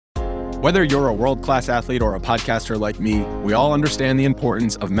Whether you're a world-class athlete or a podcaster like me, we all understand the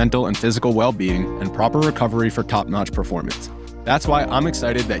importance of mental and physical well-being and proper recovery for top-notch performance. That's why I'm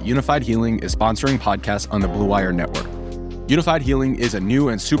excited that Unified Healing is sponsoring podcasts on the Blue Wire Network. Unified Healing is a new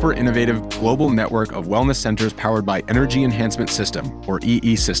and super innovative global network of wellness centers powered by Energy Enhancement System, or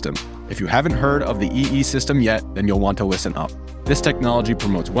EE System. If you haven't heard of the EE System yet, then you'll want to listen up. This technology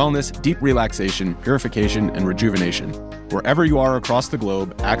promotes wellness, deep relaxation, purification, and rejuvenation. Wherever you are across the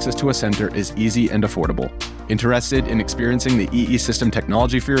globe, access to a center is easy and affordable. Interested in experiencing the EE System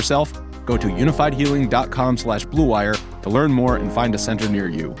technology for yourself? Go to unifiedhealing.com/bluewire to learn more and find a center near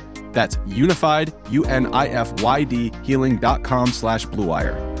you. That's unified, UNIFYD,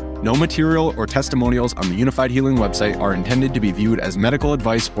 healing.com/bluewire. No material or testimonials on the Unified Healing website are intended to be viewed as medical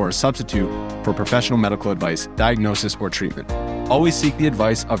advice or a substitute for professional medical advice, diagnosis, or treatment. Always seek the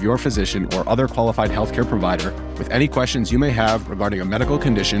advice of your physician or other qualified healthcare provider with any questions you may have regarding a medical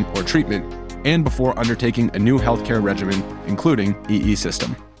condition or treatment and before undertaking a new healthcare regimen, including EE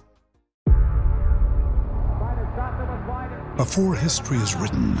System. Before history is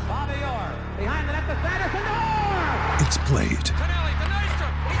written, it's played.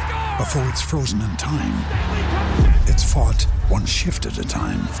 Before it's frozen in time, it's fought one shift at a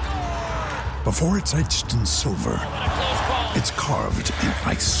time. Before it's etched in silver, it's carved in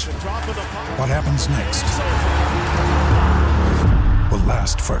ice. What happens next will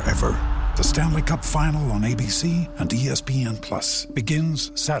last forever. The Stanley Cup Final on ABC and ESPN Plus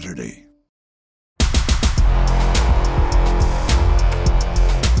begins Saturday.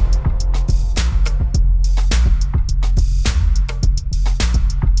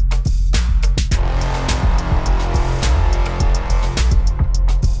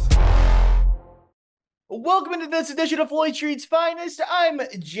 Welcome into this edition of Floyd Street's Finest. I'm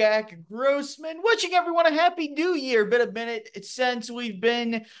Jack Grossman, wishing everyone a happy new year. Been a minute since we've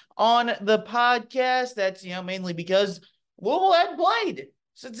been on the podcast. That's, mainly because Louisville hadn't played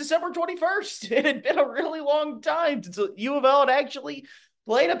since December 21st. It had been a really long time since U of L had actually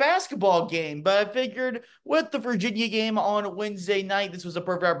played a basketball game. But I figured with the Virginia game on Wednesday night, this was a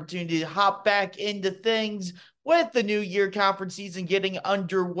perfect opportunity to hop back into things. With the new year conference season getting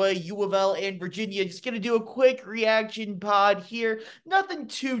underway, U of L and Virginia, just going to do a quick reaction pod here. Nothing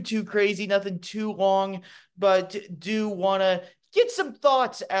too crazy, nothing too long, but do want to get some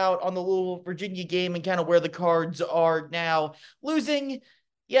thoughts out on the Louisville-Virginia game and kind of where the cards are now. Losing,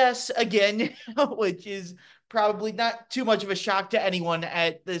 yes, again, which is probably not too much of a shock to anyone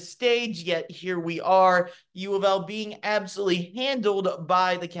at this stage, yet here we are. U of L being absolutely handled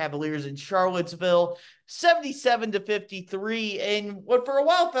by the Cavaliers in Charlottesville, 77-53, and what for a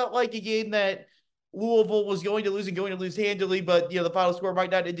while felt like a game that Louisville was going to lose and going to lose handily, but the final score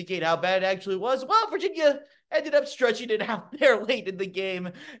might not indicate how bad it actually was. Well, Virginia ended up stretching it out there late in the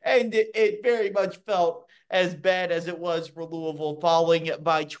game, and it very much felt as bad as it was for Louisville, falling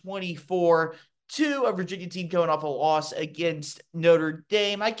by 24 to a Virginia team coming off a loss against Notre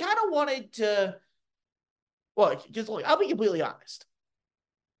Dame. I kind of wanted to, I'll be completely honest.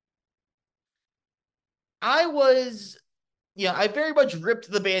 I very much ripped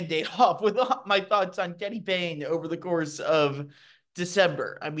the Band-Aid off with my thoughts on Kenny Payne over the course of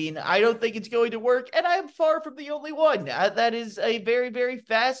December. I mean, I don't think it's going to work, and I'm far from the only one. That is a very, very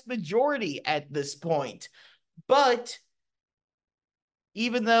vast majority at this point. But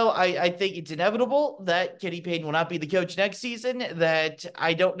even though I think it's inevitable that Kenny Payne will not be the coach next season, that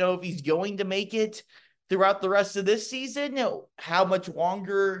I don't know if he's going to make it throughout the rest of this season, how much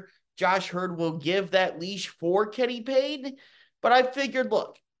longer Josh Hurd will give that leash for Kenny Payne. But I figured,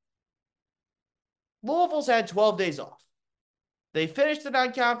 look, Louisville's had 12 days off. They finished the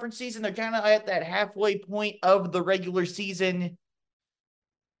non-conference season. They're kind of at that halfway point of the regular season.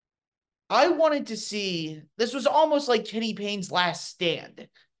 I wanted to see, this was almost like Kenny Payne's last stand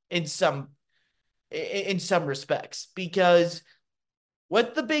in some respects, because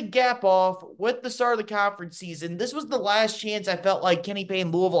with the big gap off, with the start of the conference season, this was the last chance I felt like Kenny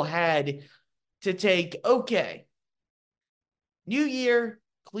Payne Louisville had to take, okay, new year,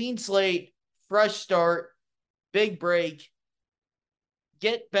 clean slate, fresh start, big break,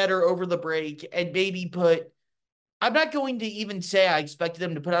 get better over the break, and maybe put, I'm not going to even say I expected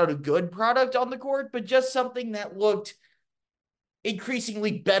them to put out a good product on the court, but just something that looked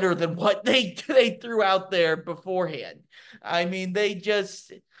increasingly better than what they threw out there beforehand. I mean,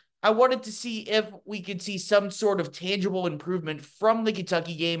 I wanted to see if we could see some sort of tangible improvement from the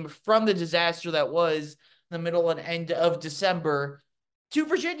Kentucky game, from the disaster that was the middle and end of December, to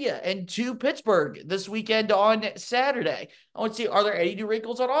Virginia and to Pittsburgh this weekend on Saturday. I want to see, are there any new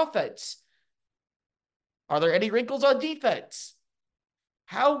wrinkles on offense? Are there any wrinkles on defense?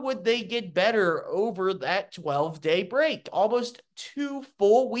 how would they get better over that 12-day break? Almost 2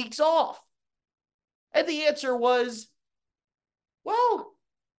 full weeks off. And the answer was, well,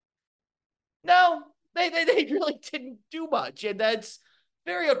 no, they really didn't do much. And that's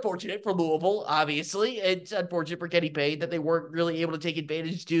very unfortunate for Louisville, obviously. It's unfortunate for Kenny Payne that they weren't really able to take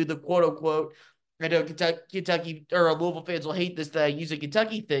advantage to the quote unquote. I know Kentucky or Louisville fans will hate this that I use a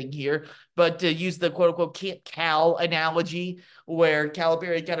Kentucky thing here, but to use the quote unquote Cal analogy, where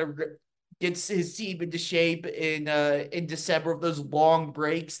Calipari kind of gets his team into shape in December of those long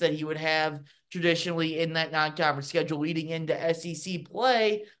breaks that he would have traditionally in that non-conference schedule leading into SEC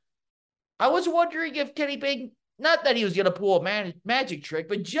play. I was wondering if Kenny Payne, not that he was going to pull a magic trick,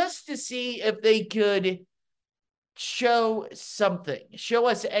 but just to see if they could show something, show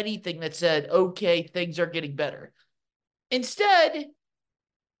us anything that said, okay, things are getting better. Instead,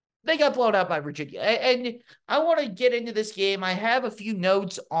 they got blown out by Virginia. And I want to get into this game. I have a few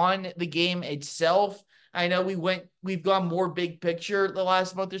notes on the game itself. I know we've gone more big picture the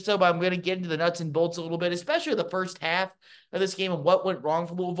last month or so, but I'm going to get into the nuts and bolts a little bit, especially the first half of this game and what went wrong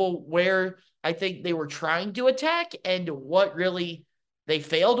for Louisville, where I think they were trying to attack and what really they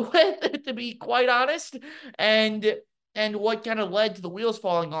failed with, to be quite honest, and what kind of led to the wheels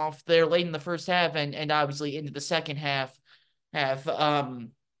falling off there late in the first half and obviously into the second half.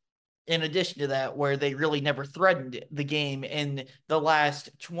 In addition to that, where they really never threatened the game in the last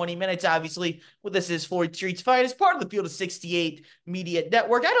 20 minutes. Obviously, well, this is Floyd Street's Finest, part of the Field of 68 Media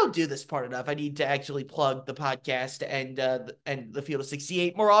Network. I don't do this part enough. I need to actually plug the podcast and the Field of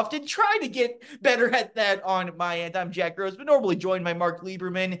 68 more often. Try to get better at that on my end. I'm Jack Grossman, normally joined by Mark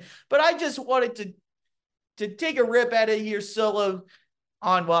Lieberman, but I just wanted to take a rip at it here solo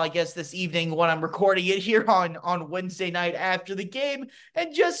on, well, I guess this evening when I'm recording it here on Wednesday night after the game,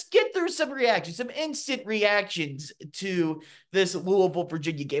 and just get through some reactions, some instant reactions to this Louisville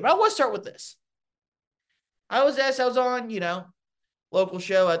Virginia game. I want to start with this. I was on, local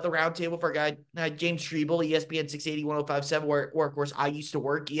show at the round table for a guy, James Strebel, ESPN 680 1057, where of course I used to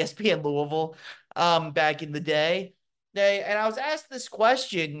work, ESPN Louisville, back in the day. And I was asked this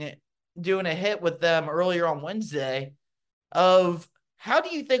question doing a hit with them earlier on Wednesday of, how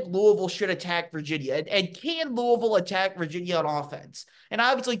do you think Louisville should attack Virginia? And can Louisville attack Virginia on offense? And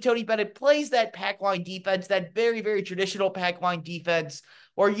obviously, Tony Bennett plays that pack line defense, that very, very traditional pack line defense,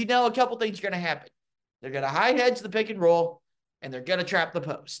 where a couple things are going to happen. They're going to hide heads the pick and roll, and they're going to trap the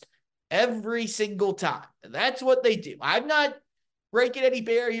post every single time. That's what they do. I'm not breaking any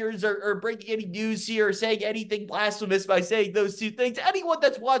barriers or breaking any news here or saying anything blasphemous by saying those two things. Anyone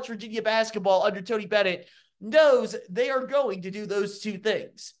that's watched Virginia basketball under Tony Bennett knows they are going to do those two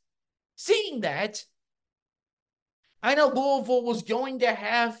things. Seeing that, I know Louisville was going to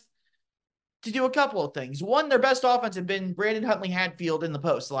have to do a couple of things. One, their best offense had been Brandon Huntley-Hatfield in the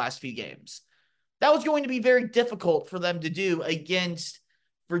post the last few games. That was going to be very difficult for them to do against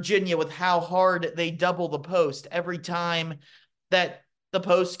Virginia with how hard they double the post every time that the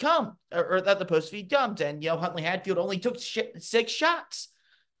post come or that the post feed comes. And, Huntley-Hatfield only took 6 shots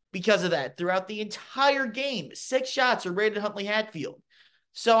because of that throughout the entire game. 6 shots are Brandon Huntley-Hatfield.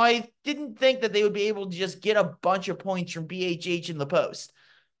 So I didn't think that they would be able to just get a bunch of points from BHH in the post.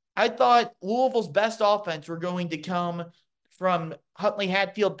 I thought Louisville's best offense were going to come from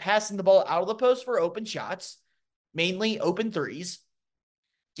Huntley-Hatfield passing the ball out of the post for open shots, mainly open threes,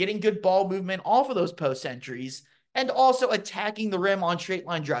 getting good ball movement off of those post entries, and also attacking the rim on straight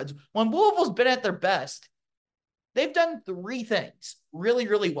line drives. When Louisville's been at their best, they've done 3 things really,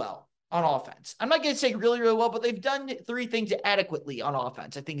 really well on offense. I'm not going to say really, really well, but they've done 3 things adequately on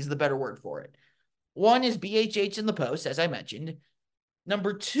offense, I think is the better word for it. One is BHH in the post, as I mentioned.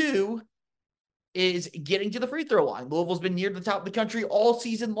 Number 2 is getting to the free throw line. Louisville's been near the top of the country all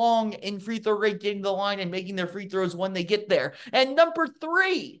season long in free throw rate, getting to the line and making their free throws when they get there. And number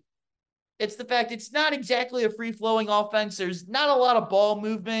 3, it's the fact it's not exactly a free-flowing offense. There's not a lot of ball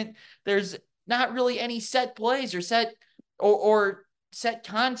movement. There's not really any set plays or set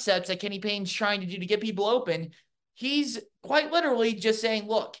concepts that Kenny Payne's trying to do to get people open. He's quite literally just saying,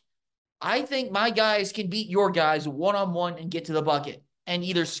 look, I think my guys can beat your guys one-on-one and get to the bucket and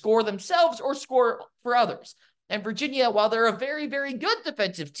either score themselves or score for others. And Virginia, while they're a very, very good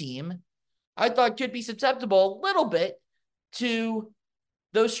defensive team, I thought could be susceptible a little bit to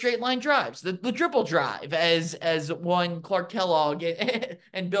those straight line drives, the dribble drive, as one Clark Kellogg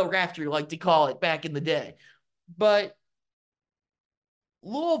and Bill Raftery like to call it back in the day. But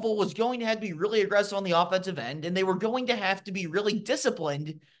Louisville was going to have to be really aggressive on the offensive end, and they were going to have to be really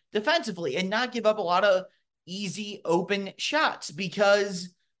disciplined defensively and not give up a lot of easy open shots,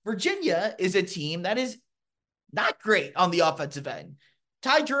 because Virginia is a team that is not great on the offensive end.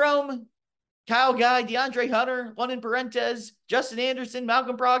 Ty Jerome, Kyle Guy, DeAndre Hunter, London Parentes, Justin Anderson,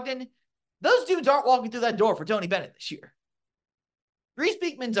 Malcolm Brogdon, those dudes aren't walking through that door for Tony Bennett this year. Reese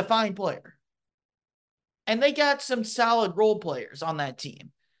Beekman's a fine player. And they got some solid role players on that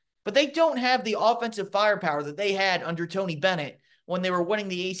team. But they don't have the offensive firepower that they had under Tony Bennett when they were winning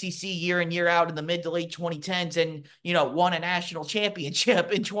the ACC year in, year out in the mid to late 2010s and, won a national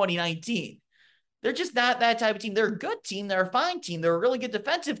championship in 2019. They're just not that type of team. They're a good team. They're a fine team. They're a really good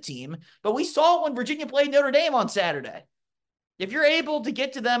defensive team. But we saw when Virginia played Notre Dame on Saturday. If you're able to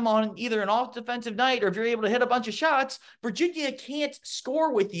get to them on either an off-defensive night or if you're able to hit a bunch of shots, Virginia can't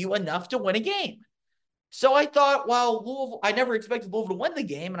score with you enough to win a game. So I thought, while Louisville, I never expected Louisville to win the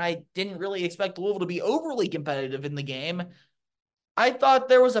game, and I didn't really expect Louisville to be overly competitive in the game. I thought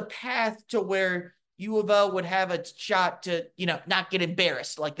there was a path to where U of L would have a shot to, not get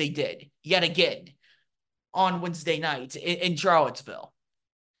embarrassed like they did yet again on Wednesday night in Charlottesville.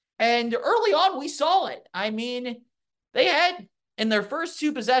 And early on, we saw it. I mean, they had, in their first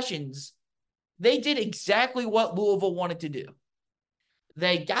two possessions, they did exactly what Louisville wanted to do.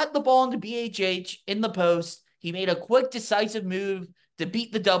 They got the ball into BHH in the post. He made a quick, decisive move to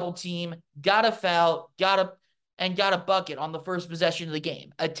beat the double team, got a foul, got a bucket on the first possession of the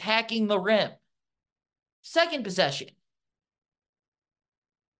game, attacking the rim. Second possession,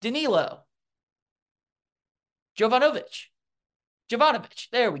 Danilo Jovanovic.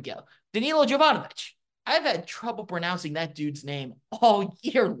 There we go. Danilo Jovanovic. I've had trouble pronouncing that dude's name all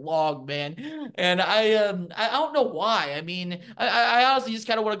year long, man. And I don't know why. I mean, I honestly just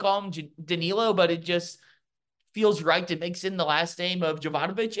kind of want to call him Danilo, but it just feels right to mix in the last name of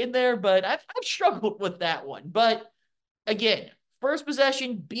Jovanovic in there. But I've struggled with that one. But again, first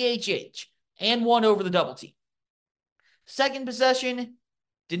possession, BHH, and one over the double team. Second possession,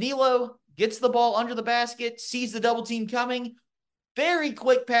 Danilo gets the ball under the basket, sees the double team coming. Very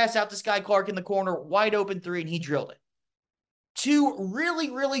quick pass out to Sky Clark in the corner, wide open three, and he drilled it. Two really,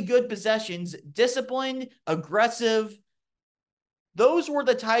 really good possessions, disciplined, aggressive. Those were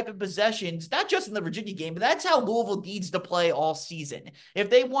the type of possessions, not just in the Virginia game, but that's how Louisville needs to play all season. If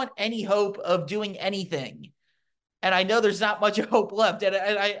they want any hope of doing anything, and I know there's not much hope left, and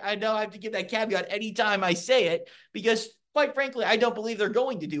I know I have to give that caveat anytime I say it, because quite frankly, I don't believe they're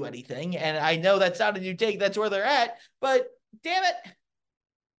going to do anything, and I know that's not a new take, that's where they're at, but damn it,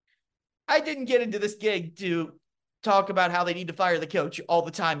 I didn't get into this gig to talk about how they need to fire the coach all the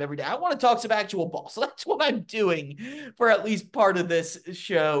time every day. I want to talk some actual ball. So that's what I'm doing for at least part of this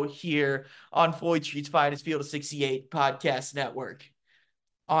show here on Floyd Street's Finest Field of 68 Podcast Network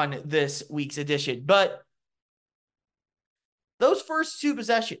on this week's edition. But those first two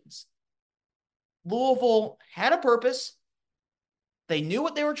possessions, Louisville had a purpose. They knew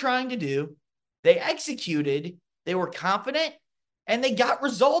what they were trying to do. They executed. They were confident, and they got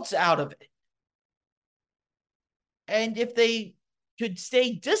results out of it. And if they could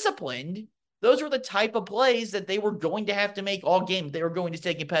stay disciplined, those were the type of plays that they were going to have to make all game. They were going to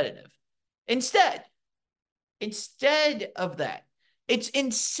stay competitive. Instead of that, it's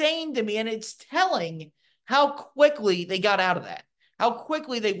insane to me, and it's telling how quickly they got out of that, how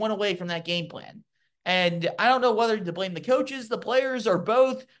quickly they went away from that game plan. And I don't know whether to blame the coaches, the players, or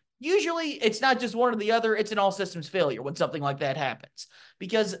both. Usually it's not just one or the other. It's an all systems failure when something like that happens,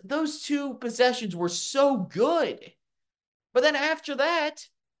 because those two possessions were so good. But then after that,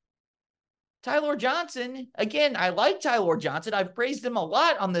 Tyler Johnson, again, I like Tyler Johnson. I've praised him a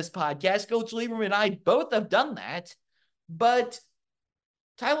lot on this podcast. Coach Lieberman and I both have done that. But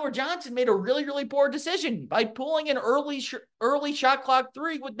Tyler Johnson made a really, really poor decision by pulling an early shot clock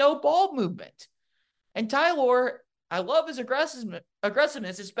three with no ball movement. And Tyler, I love his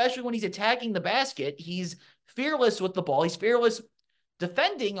aggressiveness, especially when he's attacking the basket. He's fearless with the ball. He's fearless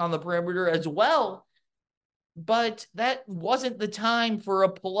defending on the perimeter as well. But that wasn't the time for a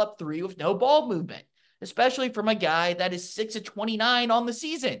pull-up three with no ball movement, especially from a guy that is 6 of 29 on the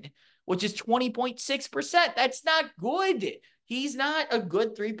season, which is 20.6%. That's not good. He's not a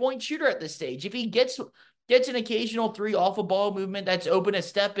good three-point shooter at this stage. If he gets an occasional three off a ball movement that's open a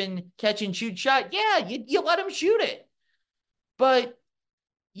step and catch and shoot shot, yeah, you let him shoot it. But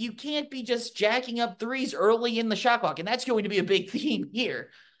you can't be just jacking up threes early in the shot clock. And that's going to be a big theme here,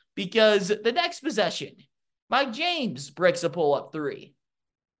 because the next possession, Mike James breaks a pull-up three.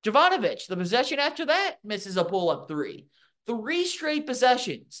 Jovanovic, the possession after that, misses a pull-up three. 3 straight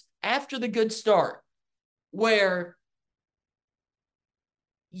possessions after the good start where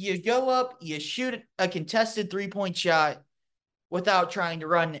you go up, you shoot a contested three-point shot without trying to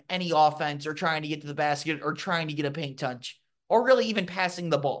run any offense or trying to get to the basket or trying to get a paint touch or really even passing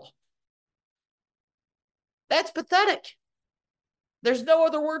the ball. That's pathetic. There's no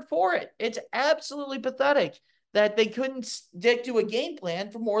other word for it. It's absolutely pathetic that they couldn't stick to a game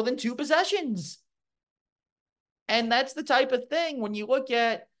plan for more than 2 possessions. And that's the type of thing when you look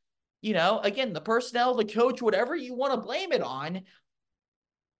at, again, the personnel, the coach, whatever you want to blame it on,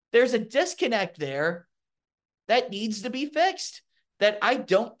 there's a disconnect there that needs to be fixed, that I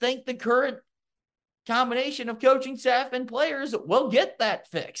don't think the current combination of coaching staff and players will get that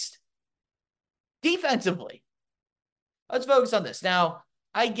fixed. Defensively, let's focus on this. Now,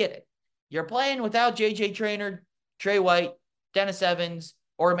 I get it. You're playing without J.J. Traynor, Trey White, Dennis Evans,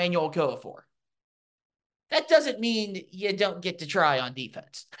 or Emmanuel Okafor. That doesn't mean you don't get to try on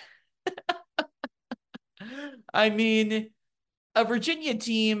defense. I mean, a Virginia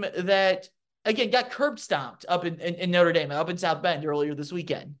team that, again, got curb stomped up in Notre Dame, up in South Bend earlier this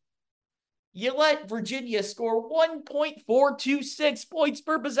weekend. You let Virginia score 1.426 points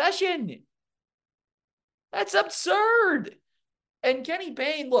per possession. That's absurd. And Kenny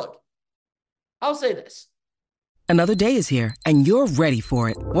Payne, look, I'll say this. Another day is here, and you're ready for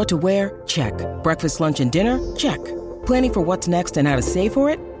it. What to wear? Check. Breakfast, lunch, and dinner? Check. Planning for what's next and how to save for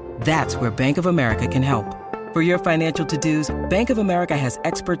it? That's where Bank of America can help. For your financial to-dos, Bank of America has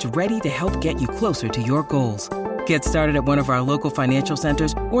experts ready to help get you closer to your goals. Get started at one of our local financial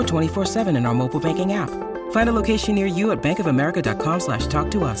centers or 24/7 in our mobile banking app. Find a location near you at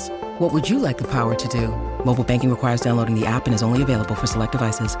bankofamerica.com/talktous. What would you like the power to do? Mobile banking requires downloading the app and is only available for select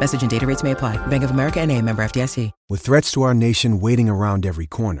devices. Message and data rates may apply. Bank of America N.A., member FDIC. With threats to our nation waiting around every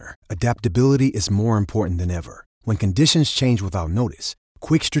corner, adaptability is more important than ever. When conditions change without notice,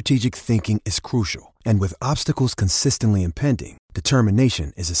 quick strategic thinking is crucial. And with obstacles consistently impending,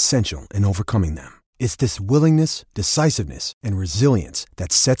 determination is essential in overcoming them. It's this willingness, decisiveness, and resilience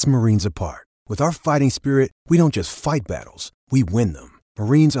that sets Marines apart. With our fighting spirit, we don't just fight battles, we win them.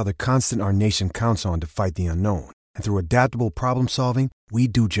 Marines are the constant our nation counts on to fight the unknown. And through adaptable problem solving, we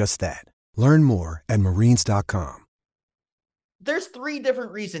do just that. Learn more at marines.com. There's 3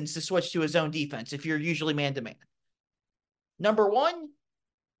 different reasons to switch to a zone defense if you're usually man-to-man. Number 1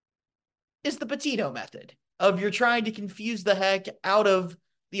 is the Pitino method of you're trying to confuse the heck out of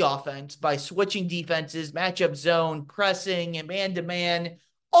the offense by switching defenses, matchup zone, pressing, and man-to-man,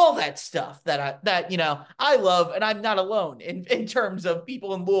 all that stuff that I love, and I'm not alone in terms of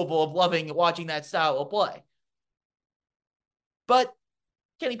people in Louisville of loving watching that style of play. But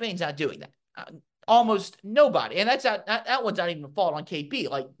Kenny Payne's not doing that. Almost nobody, and that one's not even a fault on KP.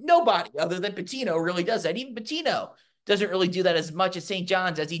 Like, nobody other than Pitino really does that. Even Pitino doesn't really do that as much as St.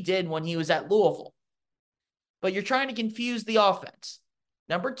 John's as he did when he was at Louisville. But you're trying to confuse the offense.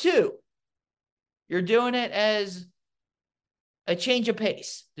 Number 2, you're doing it as a change of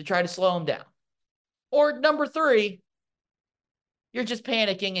pace to try to slow him down. Or number 3, you're just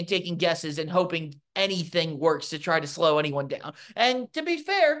panicking and taking guesses and hoping anything works to try to slow anyone down. And to be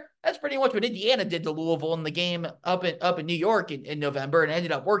fair, that's pretty much what Indiana did to Louisville in the game up in New York in November, and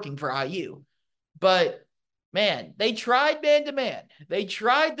ended up working for IU. But man, they tried man-to-man. They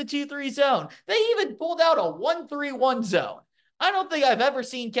tried the 2-3 zone. They even pulled out a 1-3-1 zone. I don't think I've ever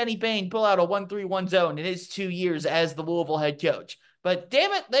seen Kenny Payne pull out a 1-3-1 zone in his 2 years as the Louisville head coach. But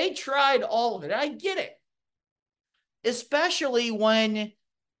damn it, they tried all of it. I get it. Especially when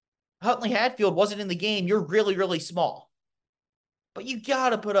Huntley Hatfield wasn't in the game, you're really, really small. But you got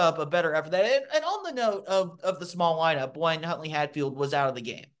to put up a better effort. And on the note of the small lineup, when Huntley Hatfield was out of the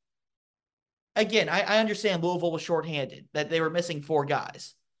game, again, I understand Louisville was shorthanded, that they were missing 4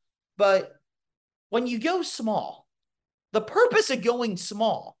 guys. But when you go small, the purpose of going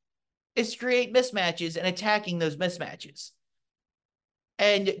small is to create mismatches and attacking those mismatches.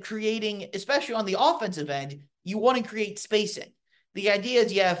 And creating, especially on the offensive end, you want to create spacing. The idea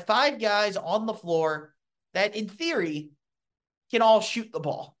is you have 5 guys on the floor that, in theory, can all shoot the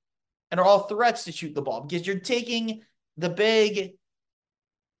ball and are all threats to shoot the ball, because you're taking the big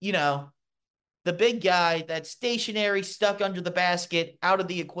guy that's stationary, stuck under the basket, out of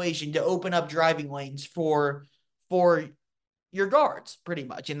the equation to open up driving lanes for your guards, pretty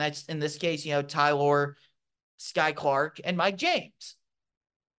much. And that's, in this case, Tyler, Sky Clark, and Mike James.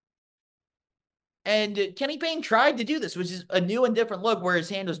 And Kenny Payne tried to do this, which is a new and different look, where his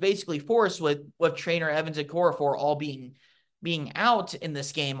hand was basically forced with Traynor, Evans, and Okafor all being out in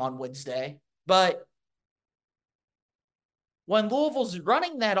this game on Wednesday. But when Louisville's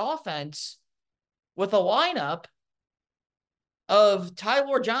running that offense with a lineup of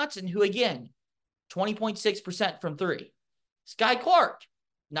Tyler Johnson, who, again, 20.6% from 3. Sky Clark,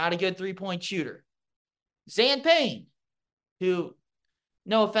 not a good 3-point shooter. Zan Payne, who,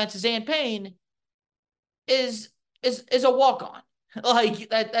 no offense to Zan Payne, is a walk-on. Like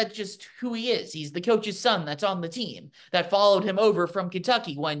that's just who he is. He's the coach's son that's on the team that followed him over from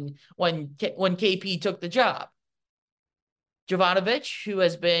Kentucky when KP took the job. Jovanovic, who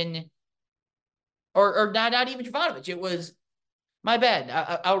has been, or not even Jovanovic. It was my bad.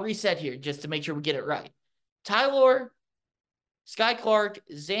 I'll reset here just to make sure we get it right. Tyler, Sky Clark,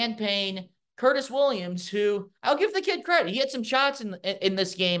 Zan Payne, Curtis Williams, who I'll give the kid credit. He had some shots in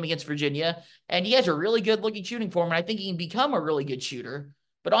this game against Virginia, and he has a really good looking shooting form, and I think he can become a really good shooter.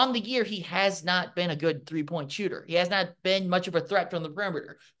 But on the year, he has not been a good three-point shooter. He has not been much of a threat from the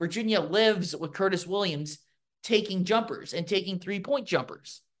perimeter. Virginia lives with Curtis Williams taking jumpers and taking three-point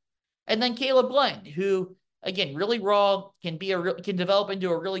jumpers. And then Caleb Glenn, who, again, really raw, can develop into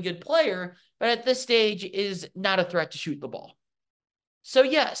a really good player, but at this stage is not a threat to shoot the ball. So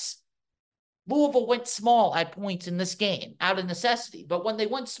yes, Louisville went small at points in this game out of necessity. But when they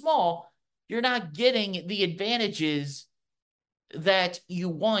went small, you're not getting the advantages that you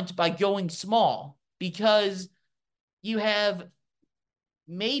want by going small because you have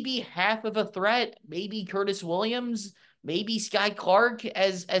maybe half of a threat, maybe Curtis Williams, maybe Sky Clark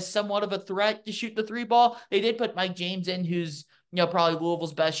as somewhat of a threat to shoot the three ball. They did put Mike James in, who's probably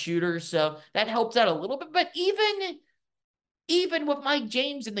Louisville's best shooter, so that helps out a little bit. But even with Mike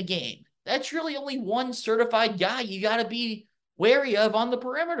James in the game, that's really only one certified guy you got to be wary of on the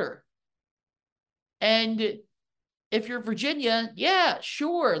perimeter. And if you're Virginia, yeah,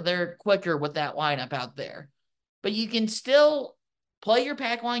 sure, they're quicker with that lineup out there. But you can still play your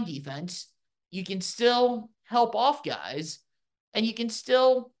pack line defense. You can still help off guys. And you can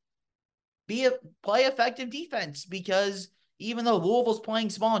still play effective defense because even though Louisville's playing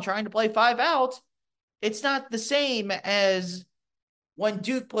small and trying to play 5 out, it's not the same as when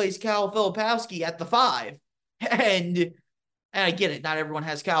Duke plays Kyle Filipowski at the 5. And I get it, not everyone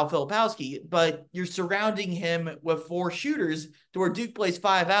has Kyle Filipowski, but you're surrounding him with 4 shooters to where Duke plays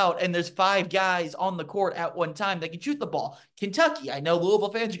 5 out, and there's 5 guys on the court at one time that can shoot the ball. Kentucky, I know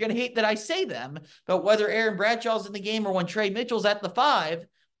Louisville fans are going to hate that I say them, but whether Aaron Bradshaw's in the game or when Trey Mitchell's at the 5,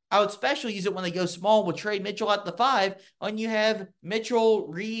 I would especially use it when they go small with Trey Mitchell at the 5, when you have Mitchell,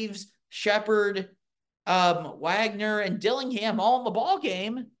 Reeves, Shepard, Wagner, and Dillingham all in the ball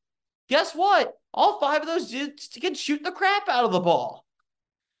game. Guess what? All 5 of those dudes can shoot the crap out of the ball.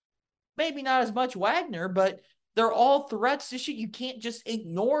 Maybe not as much Wagner, but they're all threats to shoot. You can't just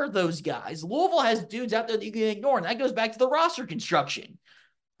ignore those guys. Louisville has dudes out there that you can ignore, and that goes back to the roster construction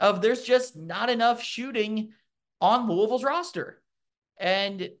of there's just not enough shooting on Louisville's roster.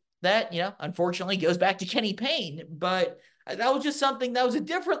 And that, unfortunately goes back to Kenny Payne, but that was just something that was a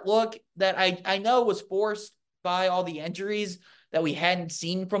different look that I know was forced by all the injuries that we hadn't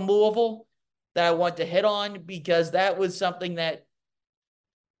seen from Louisville that I want to hit on, because that was something that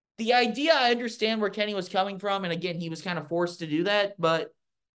the idea, I understand where Kenny was coming from. And again, he was kind of forced to do that, but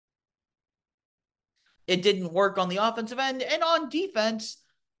it didn't work on the offensive end. And on defense,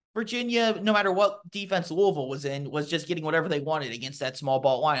 Virginia, no matter what defense Louisville was in, was just getting whatever they wanted against that small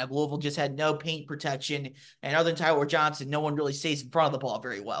ball lineup. Louisville just had no paint protection. And other than Tyler Johnson, no one really stays in front of the ball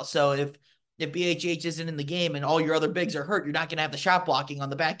very well. So if BHH isn't in the game and all your other bigs are hurt, you're not going to have the shot blocking on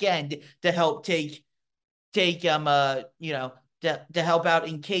the back end to help to help out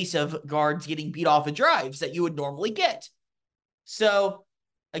in case of guards getting beat off of drives that you would normally get. So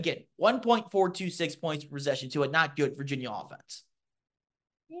again, 1.426 points per possession to a not good Virginia offense.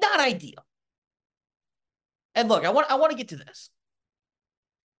 Not ideal. And look, I want to get to this.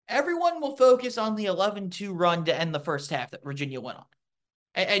 Everyone will focus on the 11-2 run to end the first half that Virginia went on.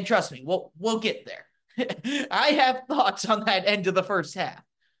 And trust me, we'll get there. I have thoughts on that end of the first half.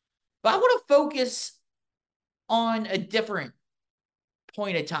 But I want to focus on a different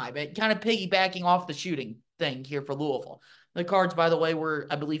point of time and kind of piggybacking off the shooting thing here for Louisville. The Cards, by the way, were,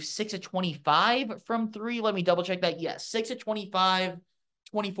 I believe, 6 of 25 from 3. Let me double check that. Yes, 6 of 25,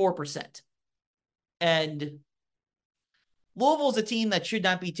 24%. And Louisville's a team that should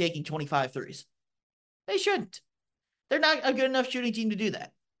not be taking 25 threes. They shouldn't. They're not a good enough shooting team to do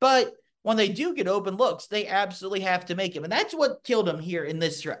that. But when they do get open looks, they absolutely have to make them. And that's what killed them here in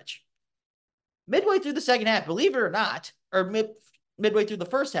this stretch. Midway through the second half, believe it or not, or midway through the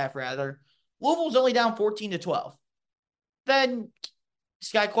first half, rather, Louisville's only down 14-12. Then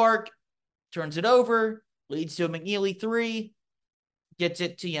Sky Clark turns it over, leads to a McNeely 3, gets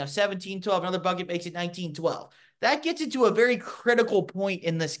it to 17-12. Another bucket makes it 19-12. That gets it to a very critical point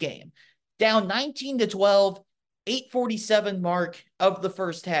in this game. Down 19-12, 8:47 mark of the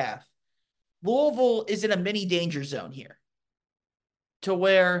first half. Louisville is in a mini danger zone here, to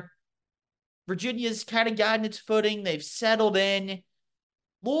where Virginia's kind of gotten its footing. They've settled in.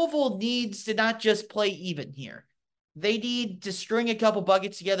 Louisville needs to not just play even here. They need to string a couple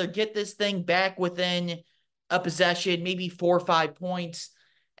buckets together, get this thing back within a possession, maybe 4 or 5 points,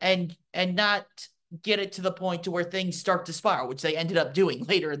 and not get it to the point to where things start to spiral, which they ended up doing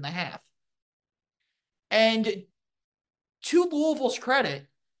later in the half. And to Louisville's credit,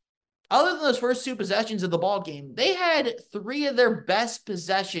 other than those first 2 possessions of the ball game, they had 3 of their best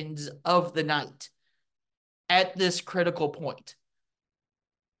possessions of the night at this critical point.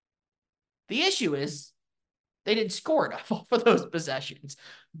 The issue is they didn't score enough for those possessions.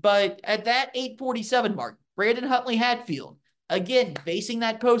 But at that 8:47 mark, Brandon Huntley-Hatfield, again, facing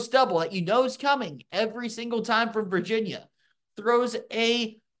that post double that you know is coming every single time from Virginia, throws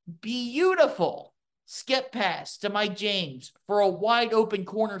a beautiful skip pass to Mike James for a wide open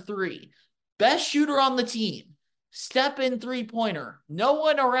corner 3. Best shooter on the team. Step in 3-pointer. No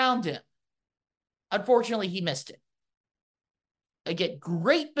one around him. Unfortunately, he missed it. Again,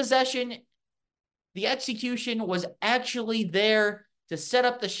 great possession. The execution was actually there to set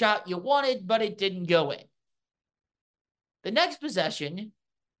up the shot you wanted, but it didn't go in. The next possession,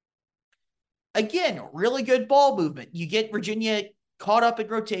 again, really good ball movement. You get Virginia caught up in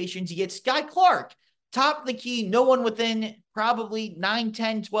rotations. You get Sky Clark, top of the key, no one within probably 9,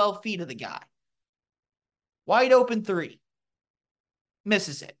 10, 12 feet of the guy. Wide open 3.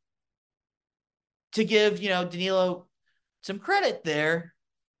 Misses it. To give, Danilo some credit there,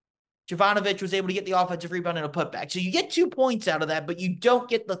 Jovanovic was able to get the offensive rebound and a putback. So you get 2 points out of that, but you don't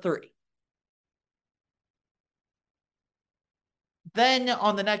get the 3. Then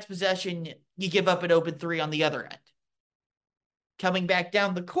on the next possession, you give up an open 3 on the other end. Coming back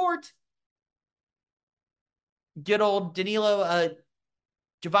down the court, good old Danilo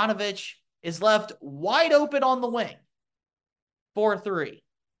Jovanovic is left wide open on the wing. 4-3.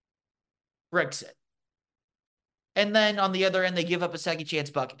 Bricks it. And then on the other end, they give up a second chance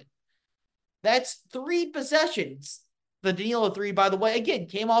bucket. That's 3 possessions. The Danilo 3, by the way, again,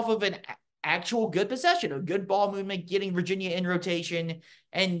 came off of an actual good possession, a good ball movement, getting Virginia in rotation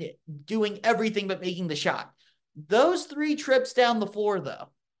and doing everything but making the shot. Those 3 trips down the floor, though,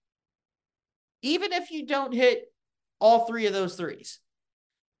 even if you don't hit all 3 of those threes,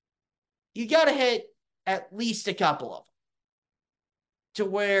 you got to hit at least a couple of them to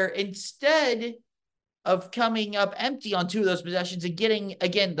where instead of coming up empty on 2 of those possessions and getting,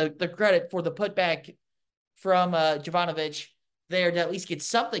 again, the credit for the putback from Jovanovic there to at least get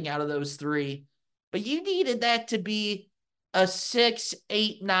something out of those 3. But you needed that to be a 6,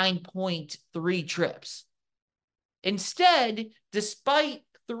 8, 9-point 3 trips. Instead, despite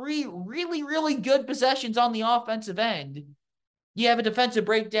 3 really, really good possessions on the offensive end, you have a defensive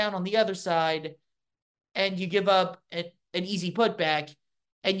breakdown on the other side, and you give up an easy putback,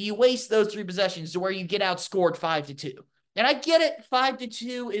 and you waste those 3 possessions to where you get outscored 5-2. And I get it,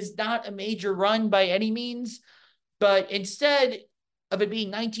 5-2 is not a major run by any means, but instead of it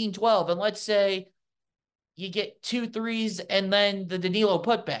being 19-12, and let's say you get 2 threes and then the Danilo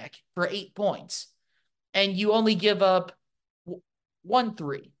putback for 8 points, and you only give up 1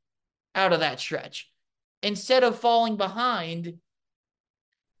 3 out of that stretch, instead of falling behind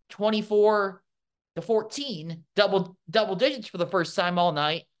 24-14, double digits for the first time all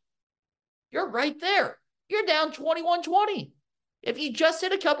night, you're right there. You're down 21-20. If you just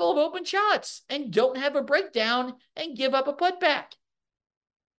hit a couple of open shots and don't have a breakdown and give up a putback.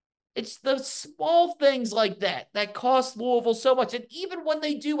 It's the small things like that that cost Louisville so much. And even when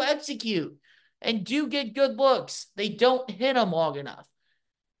they do execute and do get good looks, they don't hit them long enough.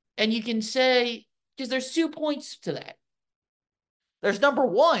 And you can say, because there's 2 points to that. There's number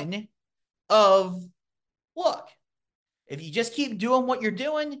 1 of, look, if you just keep doing what you're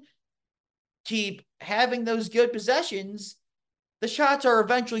doing, keep having those good possessions, the shots are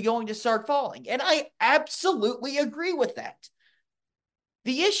eventually going to start falling. And I absolutely agree with that.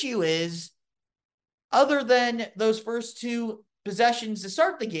 The issue is, other than those first 2 possessions to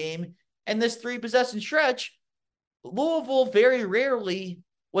start the game and this 3 possession stretch, Louisville very rarely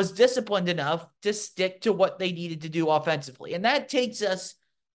was disciplined enough to stick to what they needed to do offensively. And that takes us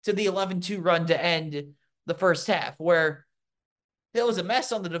to the 11-2 run to end the first half, where it was a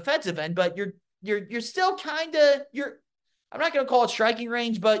mess on the defensive end, but you're still kind of, I'm not going to call it striking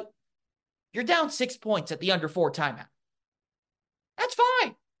range, but you're down 6 points at the under 4 timeout. That's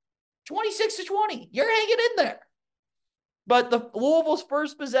fine. 26-20. You're hanging in there. But the Louisville's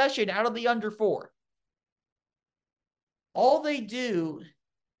first possession out of the under 4, all they do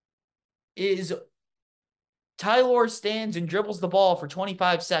is Tylor stands and dribbles the ball for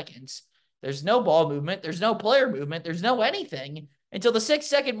 25 seconds. There's no ball movement. There's no player movement. There's no anything until the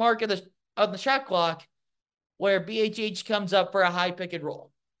 6-second mark of the shot clock, where BHH comes up for a high pick and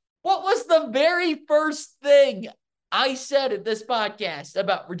roll. What was the very first thing I said in this podcast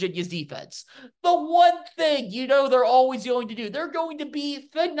about Virginia's defense, the one thing they're always going to do, they're going to be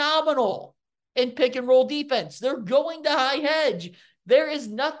phenomenal in pick and roll defense. They're going to high hedge. There is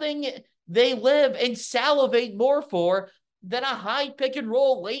nothing they live and salivate more for than a high pick and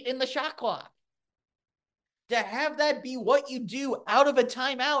roll late in the shot clock. To have that be what you do out of a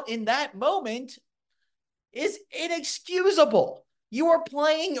timeout in that moment is inexcusable. You are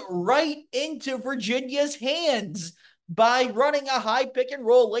playing right into Virginia's hands by running a high pick and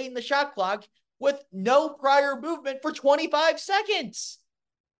roll late in the shot clock with no prior movement for 25 seconds.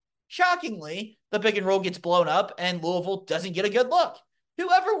 Shockingly, the pick and roll gets blown up and Louisville doesn't get a good look.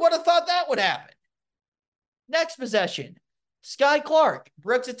 Whoever would have thought that would happen? Next possession, Sky Clark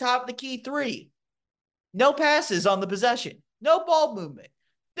bricks a top of the key three. No passes on the possession. No ball movement.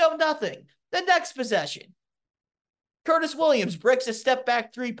 No nothing. The next possession, Curtis Williams bricks a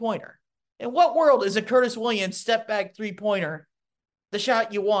step-back three-pointer. In what world is a Curtis Williams step-back three-pointer the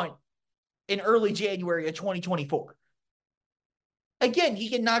shot you want in early January of 2024? Again, he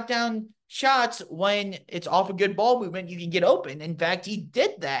can knock down shots when it's off a good ball movement. You can get open. In fact, he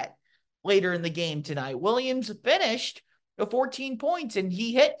did that later in the game tonight. Williams finished with 14 points, and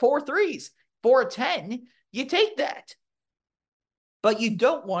he hit 4 threes. 4 of 10, you take that. But you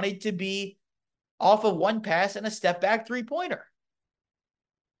don't want it to be off of one pass and a step-back three-pointer.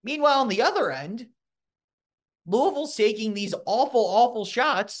 Meanwhile, on the other end, Louisville's taking these awful, awful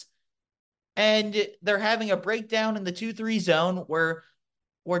shots, and they're having a breakdown in the 2-3 zone where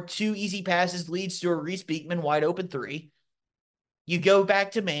 2 easy passes leads to a Reese Beekman wide-open three. You go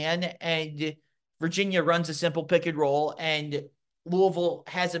back to man, and Virginia runs a simple pick and roll, and Louisville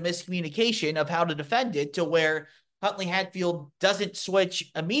has a miscommunication of how to defend it to where Huntley Hatfield doesn't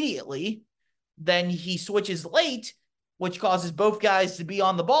switch immediately. Then he switches late, which causes both guys to be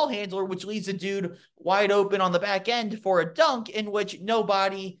on the ball handler, which leaves a dude wide open on the back end for a dunk in which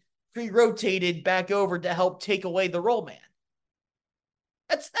nobody pre-rotated back over to help take away the roll man.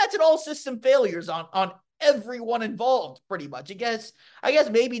 That's an all system failures on everyone involved, pretty much. I guess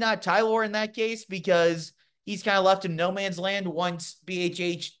maybe not Tyler in that case, because he's kind of left in no man's land once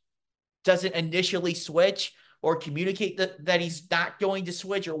BHH doesn't initially switch or communicate that he's not going to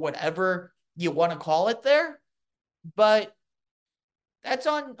switch or whatever you want to call it there. But that's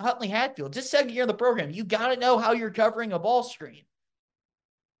on Huntley Hatfield. Just second year of the program. You got to know how you're covering a ball screen.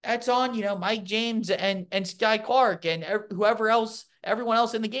 That's on, Mike James and Sky Clark and everyone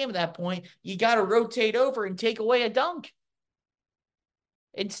else in the game at that point. You got to rotate over and take away a dunk.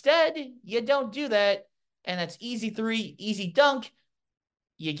 Instead, you don't do that. And that's easy three, easy dunk.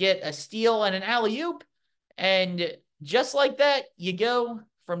 You get a steal and an alley-oop. And just like that, you go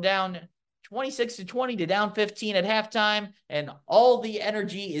from down 26-20 to down 15 at halftime, and all the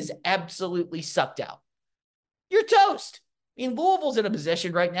energy is absolutely sucked out. You're toast. I mean, Louisville's in a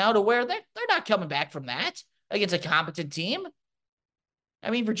position right now to where they're not coming back from that against a competent team. I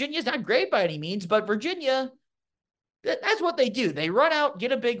mean, Virginia's not great by any means, but Virginia, that's what they do. They run out,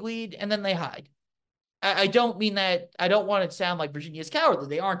 get a big lead, and then they hide. I don't mean that. I don't want it to sound like Virginia's cowardly.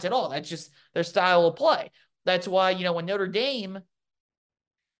 They aren't at all. That's just their style of play. That's why, when Notre Dame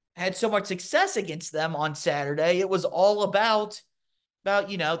had so much success against them on Saturday, it was all about,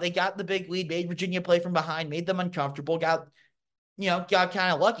 they got the big lead, made Virginia play from behind, made them uncomfortable, got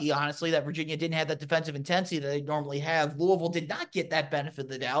kind of lucky, honestly, that Virginia didn't have that defensive intensity that they normally have. Louisville did not get that benefit of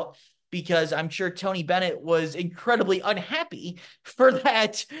the doubt, because I'm sure Tony Bennett was incredibly unhappy for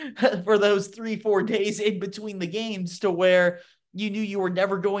that, for those 3-4 days in between the games, to where you knew you were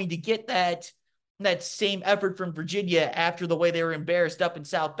never going to get that same effort from Virginia after the way they were embarrassed up in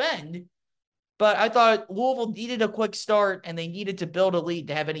South Bend. But I thought Louisville needed a quick start, and they needed to build a lead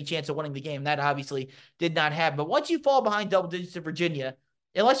to have any chance of winning the game. That obviously did not happen. But once you fall behind double digits to Virginia,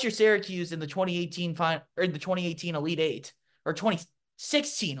 unless you're Syracuse in the 2018 Elite Eight, or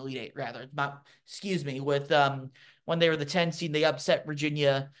 2016 Elite Eight, rather, with when they were the 10 seed, they upset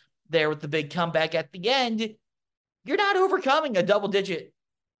Virginia there with the big comeback at the end. You're not overcoming double digits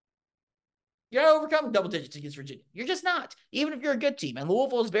against Virginia. You're just not, even if you're a good team. And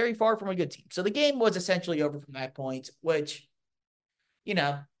Louisville is very far from a good team. So the game was essentially over from that point, which,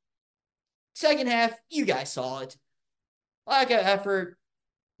 second half, you guys saw it. Lack of effort,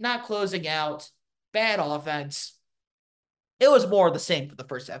 not closing out, bad offense. It was more of the same for the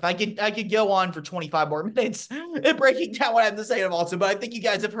first half. I could go on for 25 more minutes and breaking down what I have to say also, but I think you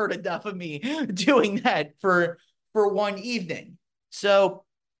guys have heard enough of me doing that for one evening. So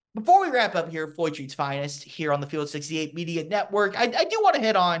before we wrap up here, Floyd Street's Finest here on the Field 68 Media Network, I do want to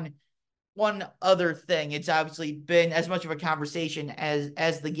hit on one other thing. It's obviously been as much of a conversation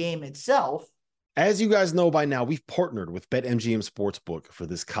as the game itself. As you guys know by now, we've partnered with BetMGM Sportsbook for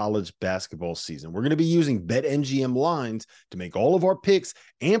this college basketball season. We're going to be using BetMGM lines to make all of our picks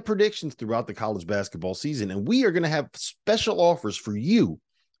and predictions throughout the college basketball season. And we are going to have special offers for you,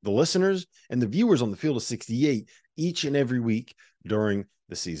 the listeners and the viewers on the Field of 68 each and every week during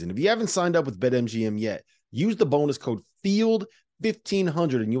the season. If you haven't signed up with BetMGM yet, use the bonus code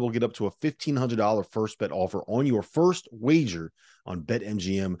FIELD1500 and you will get up to a $1,500 first bet offer on your first wager on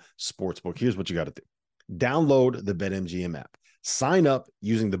BetMGM Sportsbook. Here's what you got to do. Download the BetMGM app. Sign up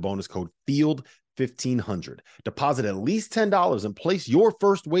using the bonus code FIELD1500. Deposit at least $10 and place your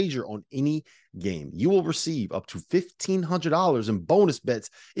first wager on any game. You will receive up to $1,500 in bonus bets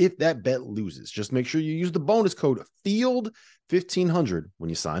if that bet loses. Just make sure you use the bonus code FIELD1500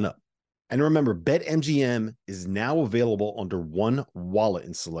 when you sign up. And remember, BetMGM is now available under one wallet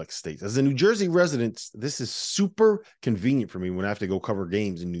in select states. As a New Jersey resident, this is super convenient for me when I have to go cover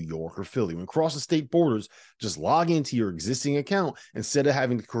games in New York or Philly. When crossing state borders, just log into your existing account instead of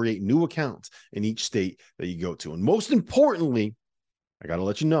having to create new accounts in each state that you go to. And most importantly, I got to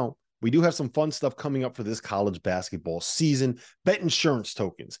let you know, we do have some fun stuff coming up for this college basketball season. Bet insurance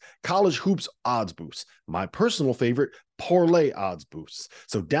tokens, college hoops odds boosts, my personal favorite, parlay odds boosts.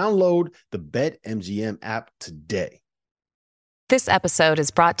 So download the BetMGM app today. This episode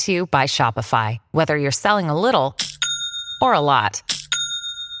is brought to you by Shopify. Whether you're selling a little or a lot,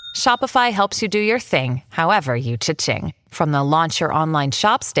 Shopify helps you do your thing, however you cha-ching. From the launch your online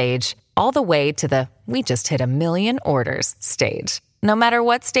shop stage, all the way to the we just hit 1 million orders stage. No matter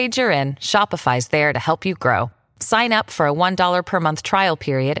what stage you're in, Shopify's there to help you grow. Sign up for a $1 per month trial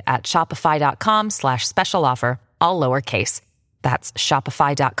period at shopify.com/special offer, all lowercase. That's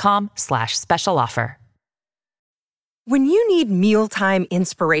shopify.com/special offer. When you need mealtime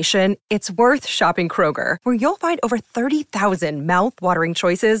inspiration, it's worth shopping Kroger, where you'll find over 30,000 mouth-watering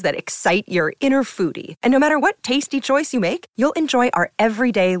choices that excite your inner foodie. And no matter what tasty choice you make, you'll enjoy our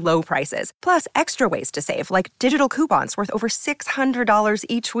everyday low prices, plus extra ways to save, like digital coupons worth over $600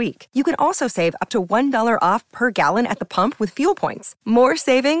 each week. You can also save up to $1 off per gallon at the pump with fuel points. More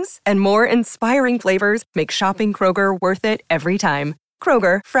savings and more inspiring flavors make shopping Kroger worth it every time.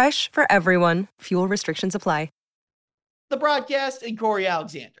 Kroger, fresh for everyone. Fuel restrictions apply. The broadcast and Corey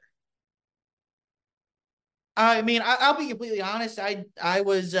Alexander. I mean, I'll be completely honest. I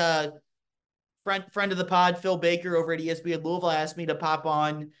was friend of the pod, Phil Baker over at ESPN Louisville, asked me to pop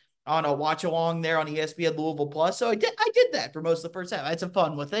on a watch along there on ESPN Louisville Plus. So I did that for most of the first half. I had some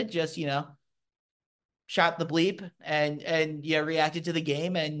fun with it. Just, shot the bleep and reacted to the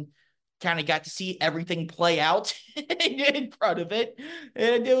game and kind of got to see everything play out in front of it.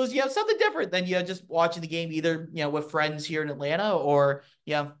 And it was, something different than, just watching the game either, with friends here in Atlanta or,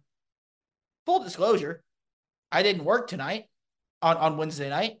 full disclosure, I didn't work tonight on Wednesday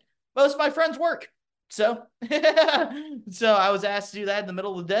night. Most of my friends work. So, so I was asked to do that in the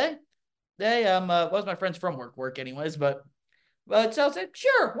middle of the day. Most of my friends from work anyways, but so I was like,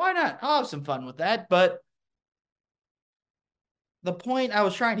 sure, why not? I'll have some fun with that. But the point I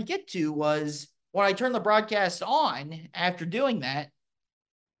was trying to get to was when I turned the broadcast on after doing that,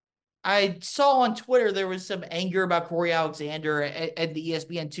 I saw on Twitter there was some anger about Corey Alexander at the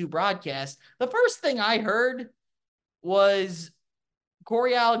ESPN2 broadcast. The first thing I heard was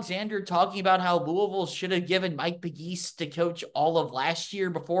Corey Alexander talking about how Louisville should have given Mike Pegues to coach all of last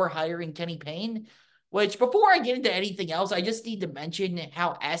year before hiring Kenny Payne, which before I get into anything else, I just need to mention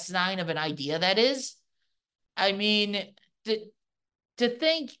how asinine of an idea that is. I mean, to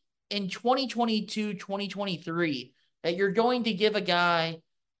think in 2022, 2023, that you're going to give a guy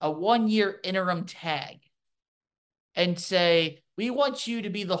a 1-year interim tag and say, we want you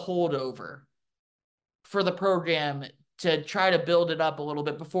to be the holdover for the program to try to build it up a little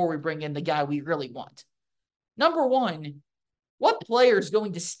bit before we bring in the guy we really want. Number one, what player is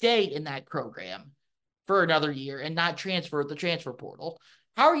going to stay in that program for another year and not transfer at the transfer portal?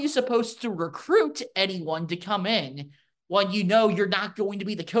 How are you supposed to recruit anyone to come in when you're not going to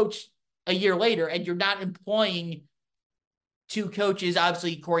be the coach a year later and you're not employing two coaches?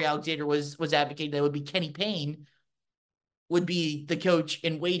 Obviously, Corey Alexander was advocating that it would be Kenny Payne would be the coach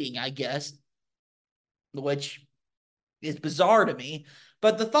in waiting, I guess, which is bizarre to me.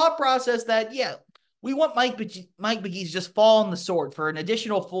 But the thought process that, we want Mike Pegues just fall on the sword for an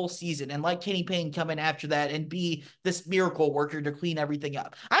additional full season and let Kenny Payne come in after that and be this miracle worker to clean everything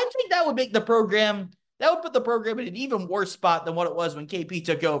up. I think that would make the program... That would put the program in an even worse spot than what it was when KP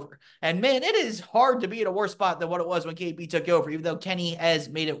took over. And man, it is hard to be in a worse spot than what it was when KP took over, even though Kenny has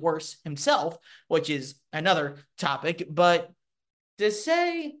made it worse himself, which is another topic. But to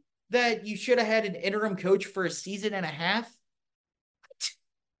say that you should have had an interim coach for a season and a half,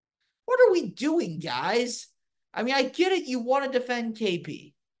 wonder are we doing, guys? I mean, I get it. You want to defend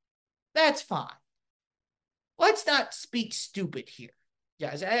KP. That's fine. Let's not speak stupid here,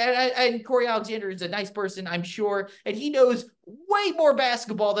 guys. And Corey Alexander is a nice person, I'm sure, and he knows way more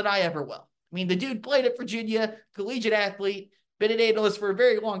basketball than I ever will. I mean, the dude played at Virginia, collegiate athlete, been an analyst for a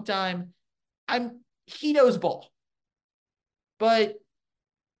very long time. He knows ball. But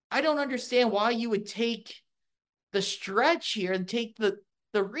I don't understand why you would take the stretch here and take the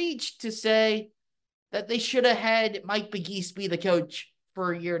reach to say that they should have had Mike Pegues be the coach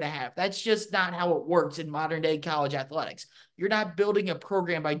for a year and a half. That's just not how it works in modern day college athletics. You're not building a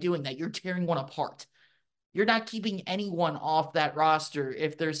program by doing that. You're tearing one apart. You're not keeping anyone off that roster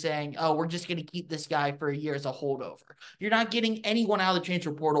if they're saying, oh, we're just going to keep this guy for a year as a holdover. You're not getting anyone out of the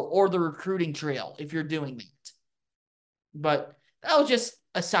transfer portal or the recruiting trail if you're doing that. But that was just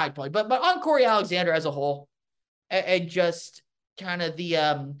a side point. But on Corey Alexander as a whole, and just kind of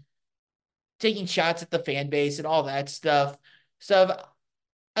the taking shots at the fan base and all that stuff. So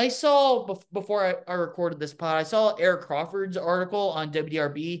I saw before I recorded this pod, I saw Eric Crawford's article on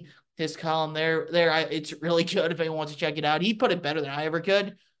WDRB, his column there. It's really good if anyone wants to check it out. He put it better than I ever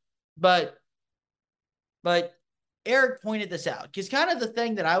could. But Eric pointed this out because kind of the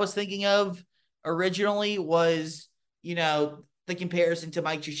thing that I was thinking of originally was, the comparison to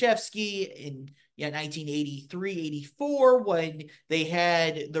Mike Krzyzewski in 1983, 84, when they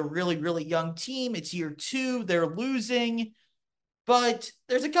had the really, really young team. It's year 2. They're losing. But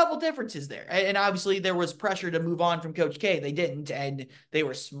there's a couple differences there. And obviously there was pressure to move on from Coach K. They didn't. And they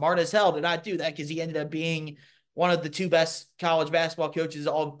were smart as hell to not do that because he ended up being one of the 2 best college basketball coaches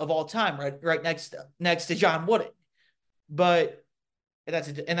of all time, right next to John Wooden. But that's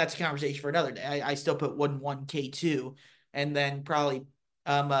a conversation for another day. I still put Wooden 1, K2, and then probably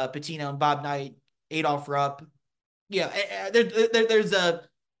Pitino and Bob Knight, Adolph Rupp. Yeah, there's a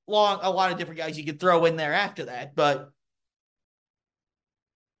lot of different guys you could throw in there after that. But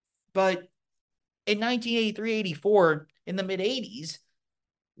in 1983-84, in the mid-'80s,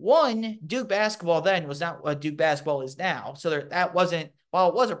 Duke basketball then was not what Duke basketball is now. So that wasn't, while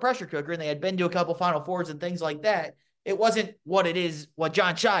it was a pressure cooker and they had been to a couple Final Fours and things like that, it wasn't what it is, what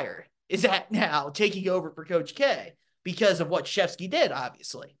John Shire is at now, taking over for Coach K because of what Krzyzewski did,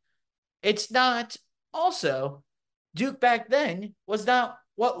 obviously. It's not also, Duke back then was not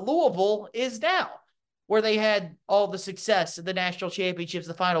what Louisville is now, where they had all the success, the national championships,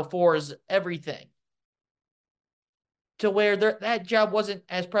 the Final Fours, everything. To where that job wasn't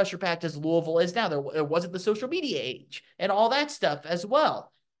as pressure-packed as Louisville is now. There wasn't the social media age and all that stuff as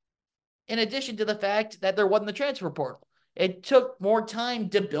well. In addition to the fact that there wasn't the transfer portal. It took more time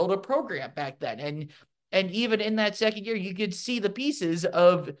to build a program back then. And even in that second year, you could see the pieces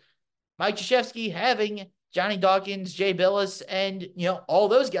of Mike Krzyzewski having Johnny Dawkins, Jay Billis, and all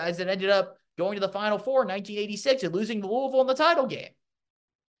those guys that ended up going to the Final Four in 1986 and losing to Louisville in the title game.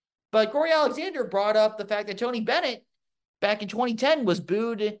 But Corey Alexander brought up the fact that Tony Bennett back in 2010 was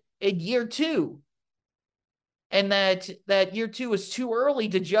booed in year 2. And that year 2 was too early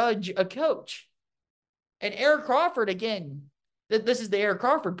to judge a coach. And Eric Crawford, again, this is the Eric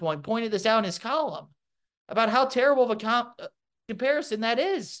Crawford point, pointed this out in his column about how terrible of a comparison that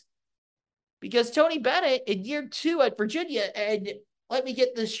is. Because Tony Bennett in year 2 at Virginia, and let me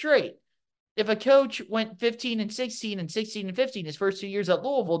get this straight, if a coach went 15 and 16 and 16 and 15 his first 2 years at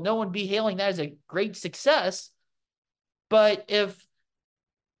Louisville, no one would be hailing that as a great success. But if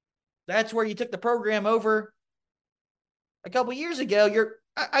that's where you took the program over a couple years ago,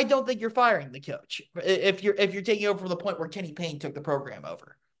 I don't think you're firing the coach if you're taking over from the point where Kenny Payne took the program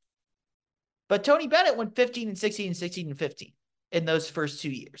over. But Tony Bennett went 15 and 16 and 16 and 15 in those first 2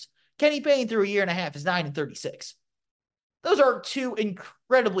 years. Kenny Payne through a year and a half is 9 and 36. Those are 2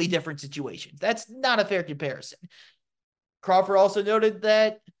 incredibly different situations. That's not a fair comparison. Crawford also noted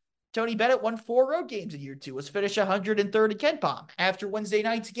that Tony Bennett won 4 road games in year 2, was finished 103rd at KenPom. After Wednesday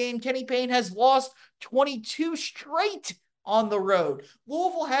night's game, Kenny Payne has lost 22 straight on the road.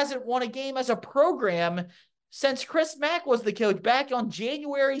 Louisville hasn't won a game as a program since Chris Mack was the coach back on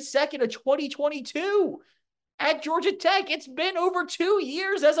January 2nd of 2022 at Georgia Tech. It's been over 2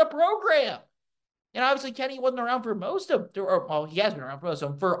 years as a program. And obviously Kenny wasn't around for most of, he has been around for most of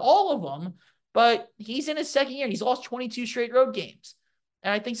them, for all of them, but he's in his second year and he's lost 22 straight road games.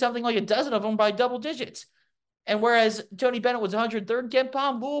 And I think something like a dozen of them by double digits. And whereas Tony Bennett was 103rd in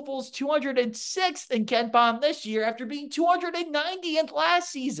KenPom, Louisville's 206th in KenPom this year after being 290th last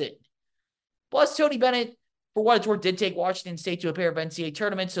season. Plus, Tony Bennett, for what it's worth, did take Washington State to a pair of NCAA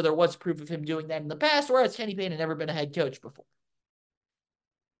tournaments, so there was proof of him doing that in the past, whereas Kenny Payne had never been a head coach before.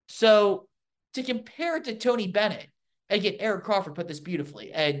 So, to compare it to Tony Bennett, again, Eric Crawford put this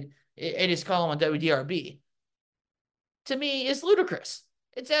beautifully, and in his column on WDRB, to me is ludicrous.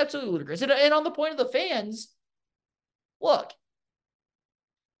 It's absolutely ludicrous. And on the point of the fans, look,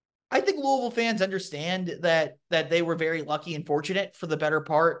 I think Louisville fans understand that they were very lucky and fortunate for the better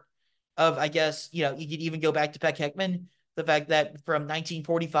part of, I guess, you could even go back to Peck Hickman, the fact that from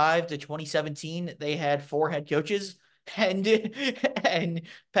 1945 to 2017, they had 4 head coaches, and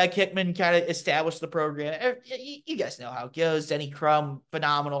Peck Hickman kind of established the program. You guys know how it goes. Denny Crum,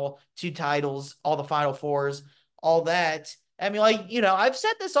 phenomenal, 2 titles, all the Final Fours, all that. I mean, I've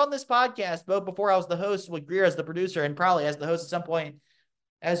said this on this podcast, both before I was the host with Greer as the producer and probably as the host at some point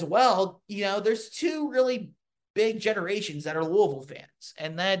as well. There's 2 really big generations that are Louisville fans,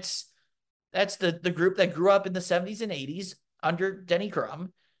 and that's the group that grew up in the 70s and 80s under Denny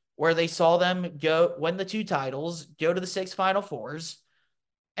Crum, where they saw them go win the 2 titles, go to the 6 Final Fours,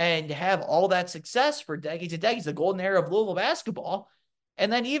 and have all that success for decades and decades, the golden era of Louisville basketball.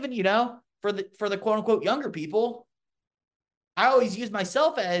 And then even, for the quote unquote younger people, I always use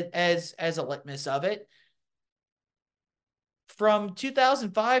myself as a litmus of it. From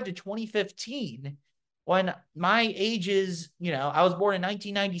 2005 to 2015, when my age is, I was born in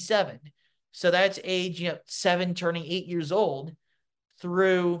 1997. So that's age, 7 turning 8 years old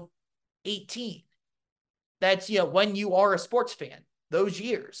through 18. That's, when you are a sports fan, those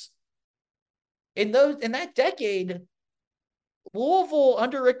years. In that decade, Louisville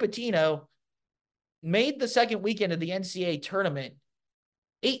under Rick Pitino made the second weekend of the NCAA tournament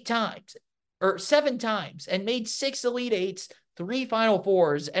 8 times or 7 times and made 6 Elite Eights, 3 Final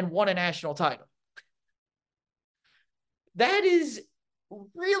Fours, and won a national title. That is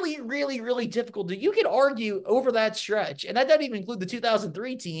really, really, really difficult. You could argue over that stretch, and that doesn't even include the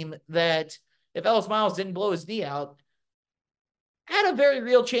 2003 team that, if Ellis Miles didn't blow his knee out, had a very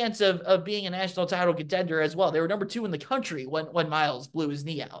real chance of being a national title contender as well. They were number 2 in the country when Miles blew his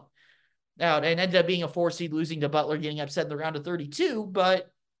knee out. Now, and ended up being a 4 seed, losing to Butler, getting upset in the round of 32,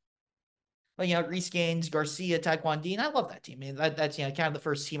 but Reese Gaines, Garcia, Taekwon Dean, I love that team. I mean, that's kind of the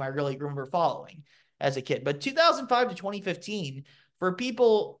first team I really remember following as a kid. But 2005 to 2015, for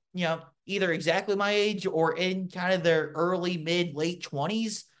people, either exactly my age or in kind of their early, mid, late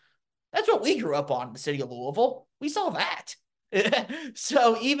 20s, that's what we grew up on in the city of Louisville. We saw that.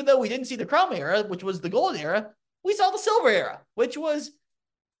 So even though we didn't see the Crum era, which was the gold era, we saw the silver era, which was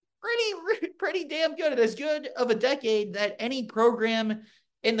pretty damn good. As good of a decade that any program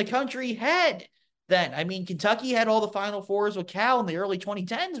in the country had then. I mean, Kentucky had all the Final Fours with Cal in the early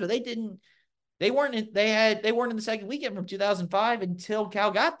 2010s, but they weren't in the second weekend from 2005 until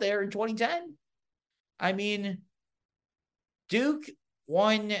Cal got there in 2010. I mean, Duke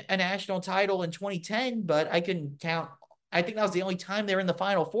won a national title in 2010, but I think that was the only time they were in the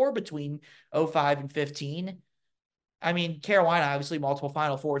Final Four between 05 and 15. I mean, Carolina, obviously multiple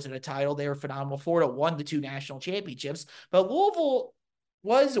Final Fours and a title. They were phenomenal. Florida won the 2 national championships, but Louisville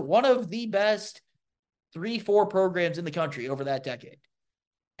was one of the best 3-4 programs in the country over that decade.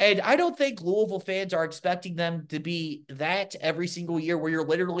 And I don't think Louisville fans are expecting them to be that every single year, where you're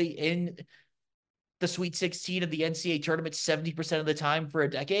literally in the Sweet 16 of the NCAA tournament 70% of the time for a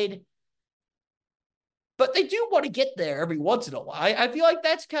decade. But they do want to get there every once in a while. I feel like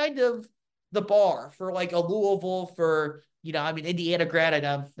that's kind of the bar for like a Louisville, for, Indiana grad. I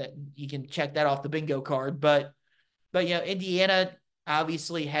know that you can check that off the bingo card, but Indiana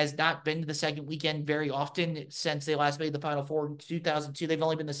obviously has not been to the second weekend very often since they last made the Final Four in 2002. They've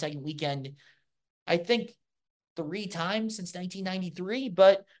only been the second weekend, I think, 3 times since 1993.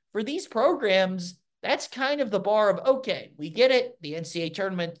 But for these programs, that's kind of the bar of, okay, we get it. The NCAA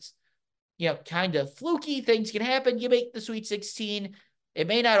tournament's, kind of fluky. Things can happen. You make the Sweet 16. It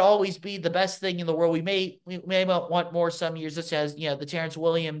may not always be the best thing in the world. We may want more some years, such as, the Terrence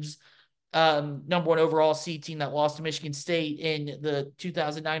Williams number 1 overall seed team that lost to Michigan State in the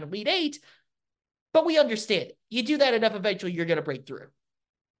 2009 Elite Eight. But we understand it. You do that enough, eventually you're going to break through.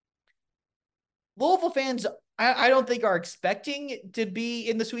 Louisville fans, I don't think, are expecting to be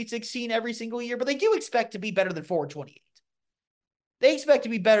in the Sweet 16 every single year, but they do expect to be better than 4-28. They expect to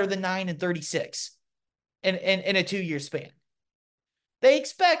be better than 9-36 in a 2-year span. They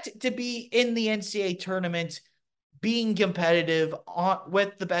expect to be in the NCAA tournament, being competitive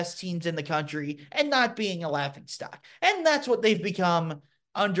with the best teams in the country and not being a laughingstock. And that's what they've become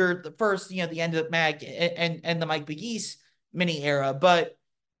under the first, the end of Mac and the Mike McGee's mini era, but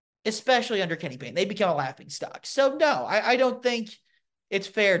especially under Kenny Payne, they become a laughingstock. So no, I don't think it's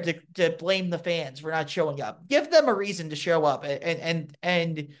fair to blame the fans for not showing up. Give them a reason to show up,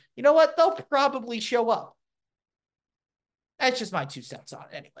 and you know what? They'll probably show up. That's just my 2 cents on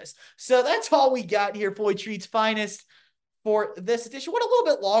it anyways. So that's all we got here. Floyd Street's finest for this edition. Went a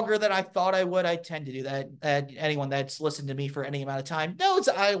little bit longer than I thought I would. I tend to do that. And anyone that's listened to me for any amount of time knows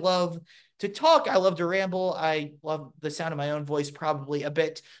I love to talk. I love to ramble. I love the sound of my own voice probably a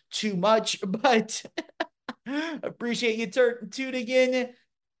bit too much, but appreciate you tuning in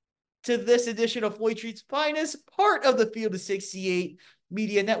to this edition of Floyd Treat's Finest, part of the Field of 68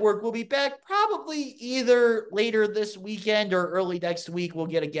 Media Network. We'll be back probably either later this weekend or early next week. We'll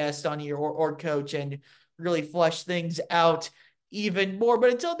get a guest on here or coach and really flesh things out even more.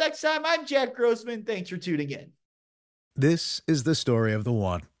 But until next time, I'm Jack Grossman. Thanks for tuning in. This is the story of the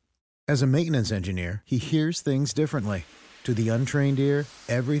one. As a maintenance engineer, he hears things differently. To the untrained ear,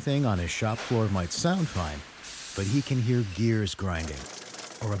 everything on his shop floor might sound fine, but he can hear gears grinding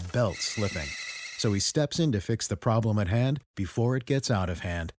or a belt slipping. So he steps in to fix the problem at hand before it gets out of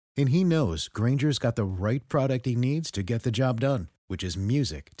hand. And he knows Grainger's got the right product he needs to get the job done, which is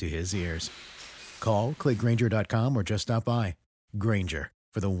music to his ears. Call, click Grainger.com, or just stop by. Grainger,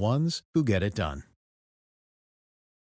 for the ones who get it done.